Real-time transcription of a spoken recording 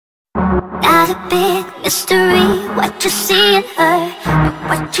Not a big mystery what you see in her, but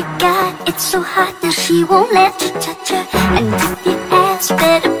what you got, it's so hot that she won't let you touch her. And if you ask,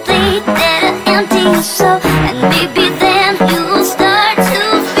 better bleed, better empty your soul, and maybe then you'll start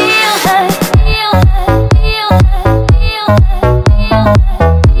to feel her. Feel her, feel her, feel her, feel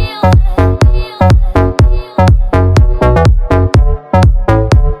her, feel her, feel her.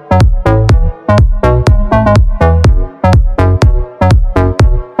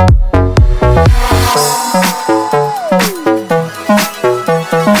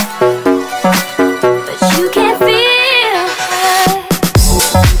 But you can't feel her.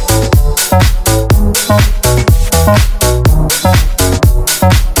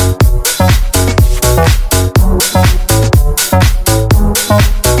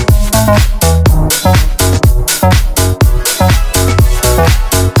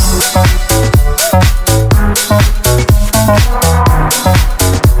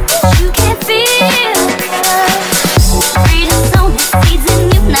 You can't feel her. Freedom's only seeds in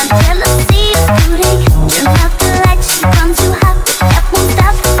you, not jealousy is rooting. Turn out the lights, she runs you hot, but that won't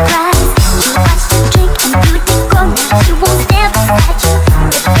stop the rise. She wants to drink and you decor, now she won't stand beside you.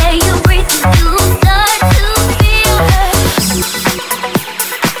 If there you breathe, you start to feel her.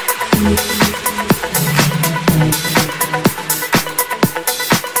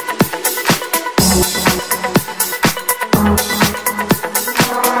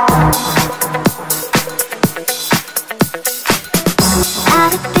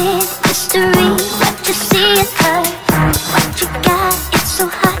 Not a big mystery what you see in her, what you got, it's so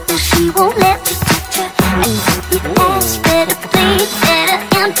hot that she won't let you touch her. And if you ask, better bleed, better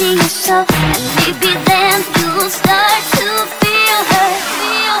empty your soul, and maybe then